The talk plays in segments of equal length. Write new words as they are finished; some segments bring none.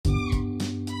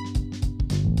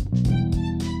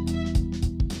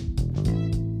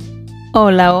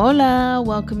Hola, hola.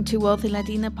 Welcome to Wealthy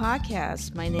Latina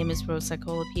Podcast. My name is Rosa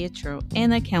Colapietro,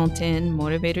 an accountant,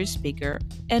 motivator, speaker,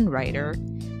 and writer.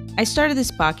 I started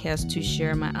this podcast to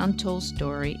share my untold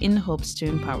story in hopes to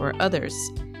empower others.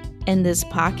 In this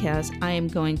podcast, I am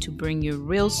going to bring you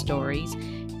real stories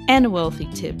and wealthy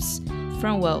tips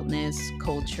from wellness,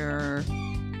 culture,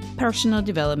 personal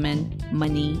development,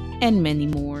 money, and many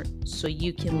more so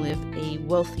you can live a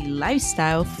wealthy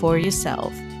lifestyle for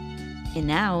yourself. And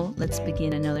now, let's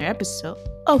begin another episode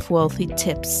of Wealthy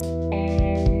Tips.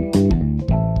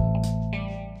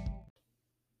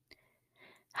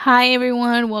 Hi,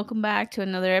 everyone. Welcome back to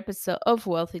another episode of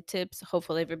Wealthy Tips.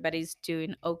 Hopefully, everybody's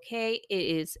doing okay. It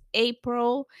is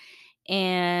April,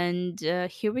 and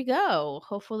here we go.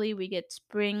 Hopefully, we get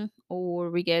spring or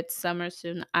we get summer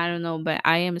soon. I don't know, but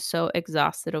I am so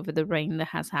exhausted over the rain that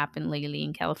has happened lately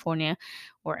in California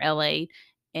or LA,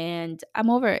 and I'm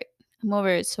over it. I'm over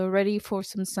it. So, ready for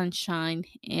some sunshine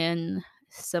and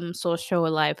some social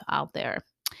life out there.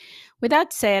 With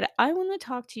that said, I want to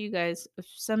talk to you guys of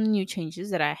some new changes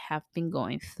that I have been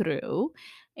going through.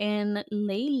 And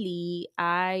lately,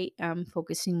 I am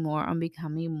focusing more on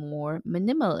becoming more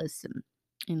minimalism.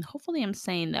 And hopefully, I'm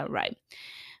saying that right.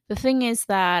 The thing is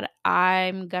that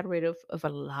I'm got rid of a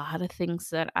lot of things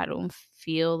that I don't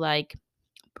feel like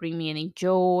bring me any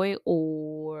joy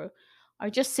or are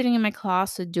just sitting in my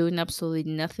closet doing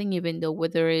absolutely nothing, even though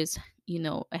whether it's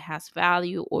it has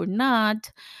value or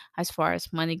not, as far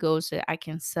as money goes, that I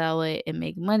can sell it and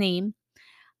make money.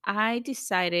 I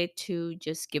decided to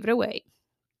just give it away.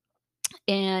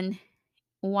 And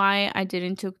why I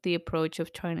didn't took the approach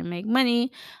of trying to make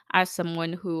money as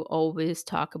someone who always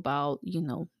talk about,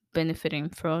 benefiting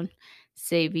from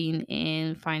saving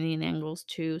and finding angles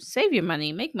to save your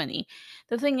money, make money.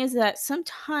 The thing is that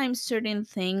sometimes certain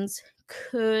things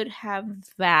could have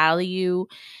value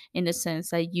in the sense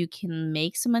that you can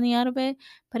make some money out of it,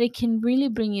 but it can really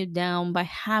bring you down by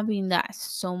having that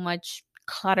so much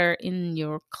clutter in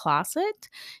your closet.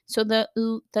 So the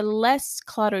less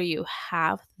clutter you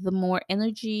have, the more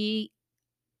energy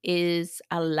is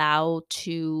allowed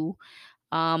to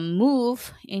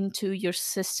move into your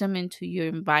system, into your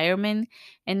environment,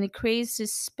 and it creates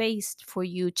this space for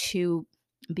you to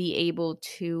be able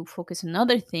to focus on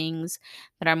other things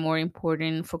that are more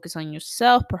important, focus on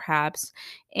yourself perhaps,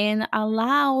 and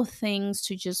allow things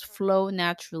to just flow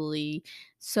naturally.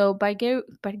 So by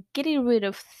getting rid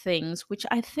of things, which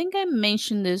I think I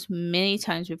mentioned this many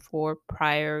times before,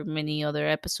 prior many other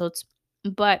episodes,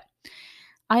 but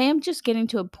I am just getting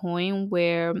to a point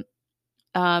where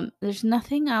there's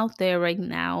nothing out there right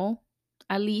now,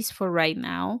 at least for right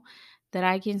now, that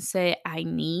I can say I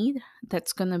need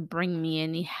that's gonna bring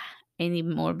me any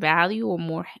more value or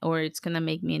more, or it's gonna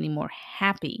make me any more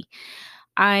happy.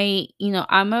 I'm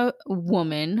a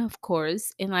woman, of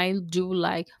course, and I do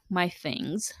like my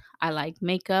things. I like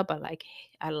makeup.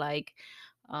 I like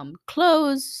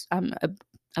clothes.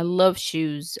 I love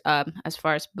shoes. As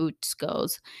far as boots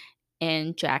goes,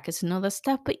 and jackets and all that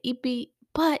stuff.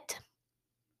 But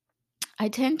I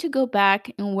tend to go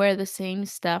back and wear the same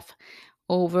stuff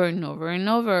over and over and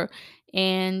over.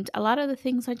 And a lot of the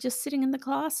things are just sitting in the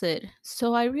closet.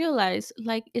 So I realize,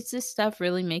 like, is this stuff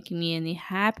really making me any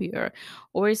happier?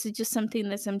 Or is it just something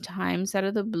that sometimes out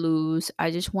of the blues,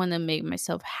 I just want to make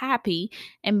myself happy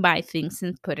and buy things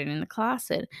and put it in the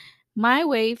closet? My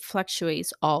weight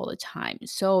fluctuates all the time.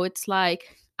 So it's like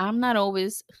I'm not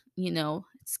always,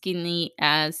 skinny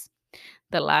as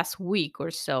the last week or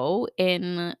so,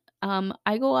 and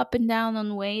I go up and down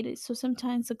on weight, so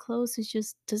sometimes the clothes it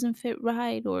just doesn't fit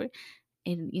right, or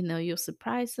and you're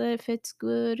surprised that it fits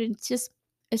good, and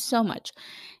it's so much.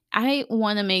 I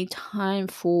want to make time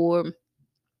for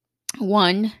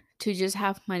one, to just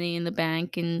have money in the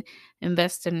bank and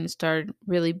invest it and start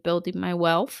really building my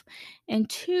wealth, and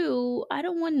two, I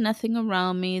don't want nothing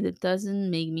around me that doesn't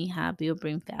make me happy or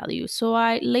bring value. So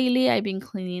I've been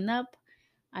cleaning up.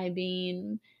 I've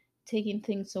been taking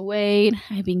things away.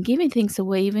 I've been giving things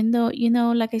away, even though,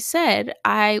 like I said,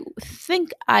 I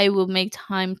think I will make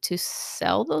time to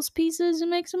sell those pieces and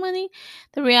make some money.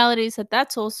 The reality is that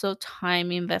that's also time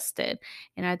invested.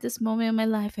 And at this moment in my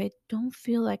life, I don't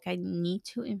feel like I need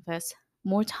to invest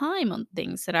more time on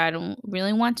things that I don't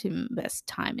really want to invest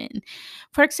time in.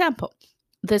 For example,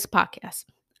 this podcast.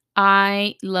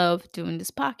 I love doing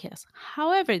this podcast.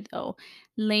 However, though,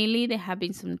 lately there have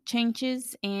been some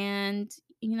changes, and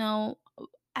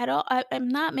at all, I'm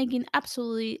not making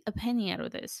absolutely a penny out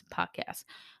of this podcast.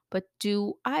 But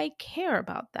do I care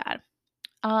about that?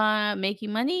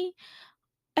 Making money,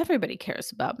 everybody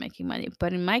cares about making money,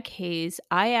 but in my case,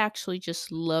 I actually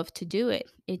just love to do it.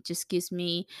 It just gives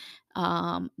me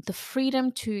the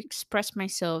freedom to express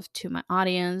myself to my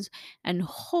audience, and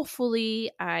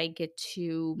hopefully, I get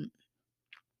to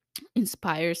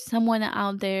inspire someone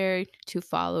out there to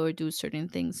follow or do certain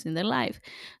things in their life.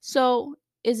 So,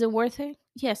 is it worth it?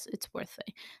 Yes, it's worth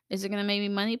it. Is it going to make me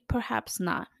money? Perhaps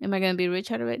not. Am I going to be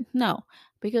rich out of it? No,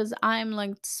 because I'm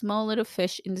like small little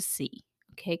fish in the sea.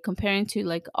 Okay, comparing to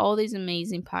like all these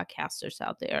amazing podcasters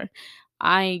out there,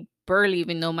 I barely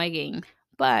even know my game.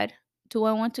 But do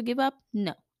I want to give up?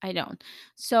 No, I don't.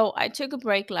 So I took a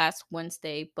break last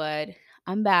Wednesday, but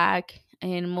I'm back,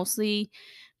 and mostly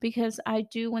because I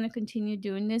do want to continue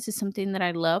doing this. It's something that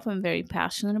I love, I'm very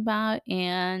passionate about,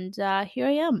 and here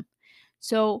I am.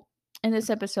 So, in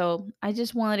this episode, I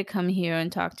just wanted to come here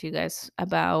and talk to you guys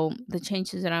about the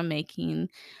changes that I'm making.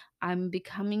 I'm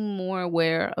becoming more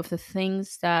aware of the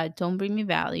things that don't bring me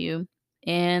value,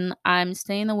 and I'm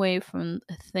staying away from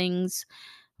things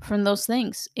from those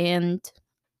things. And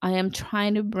I am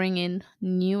trying to bring in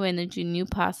new energy, new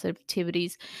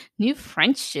positivities, new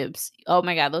friendships. Oh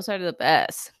my God, those are the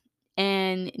best.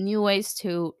 And new ways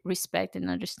to respect and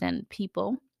understand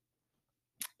people.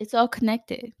 It's all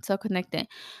connected. It's all connected.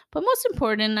 But most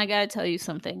important, I got to tell you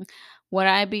something. What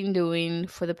I've been doing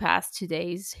for the past 2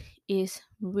 days is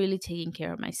really taking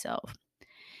care of myself.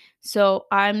 So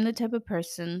I'm the type of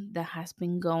person that has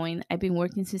been going, I've been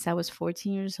working since I was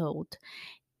 14 years old,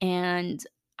 and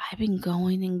I've been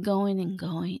going and going and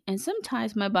going. And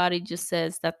sometimes my body just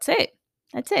says, that's it.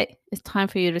 That's it. It's time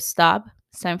for you to stop.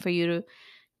 It's time for you to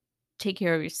take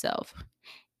care of yourself.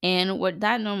 And what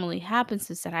that normally happens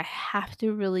is that I have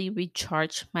to really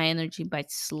recharge my energy by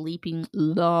sleeping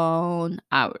long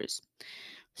hours.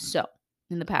 So,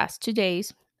 in the past 2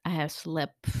 days, I have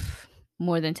slept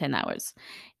more than 10 hours.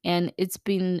 And it's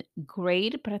been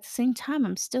great, but at the same time,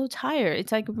 I'm still tired.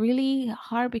 It's like really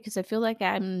hard because I feel like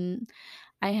I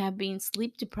have been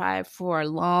sleep deprived for a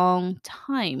long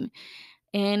time.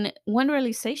 And one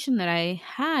realization that I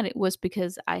had it was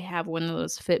because I have one of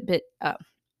those Fit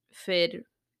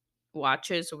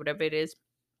watches or whatever it is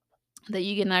that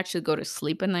you can actually go to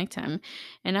sleep at nighttime.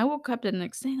 And I woke up the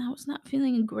next day and I was not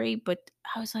feeling great, but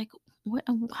I was like, what,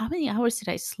 how many hours did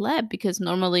I sleep? Because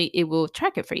normally it will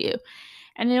track it for you.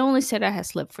 And it only said I had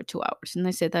slept for 2 hours. And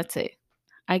I said, that's it.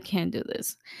 I can't do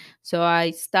this. So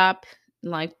I stopped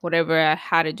like whatever I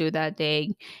had to do that day.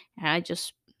 And I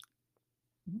just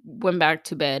went back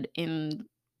to bed and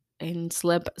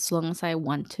slept as long as I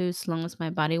want to, as long as my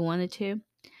body wanted to.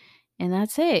 And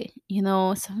that's it.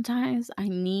 Sometimes I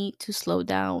need to slow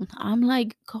down. I'm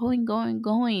like going, going,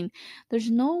 going.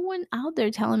 There's no one out there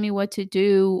telling me what to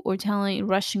do or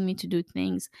rushing me to do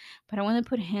things. But I want to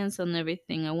put hands on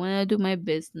everything. I want to do my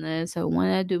business. I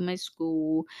want to do my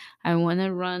school. I want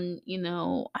to run,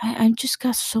 I just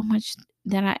got so much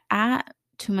that I add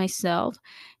to myself,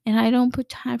 and I don't put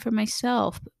time for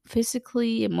myself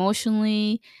physically,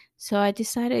 emotionally. So I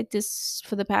decided this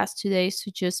for the past 2 days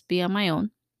to just be on my own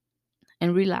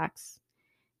and relax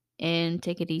and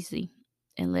take it easy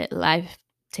and let life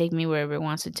take me wherever it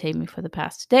wants to take me for the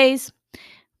past 2 days.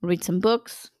 Read some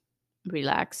books,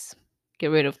 relax, get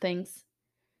rid of things.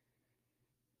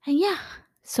 And yeah,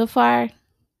 so far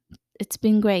it's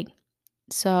been great.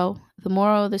 So the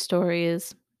moral of the story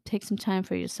is take some time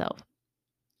for yourself.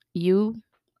 You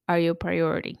are your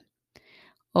priority.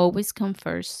 Always come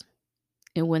first.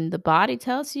 And when the body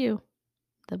tells you,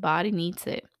 the body needs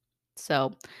it.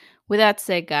 So, with that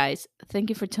said, guys, thank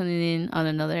you for tuning in on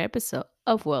another episode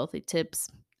of Wealthy Tips,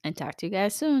 and talk to you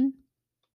guys soon.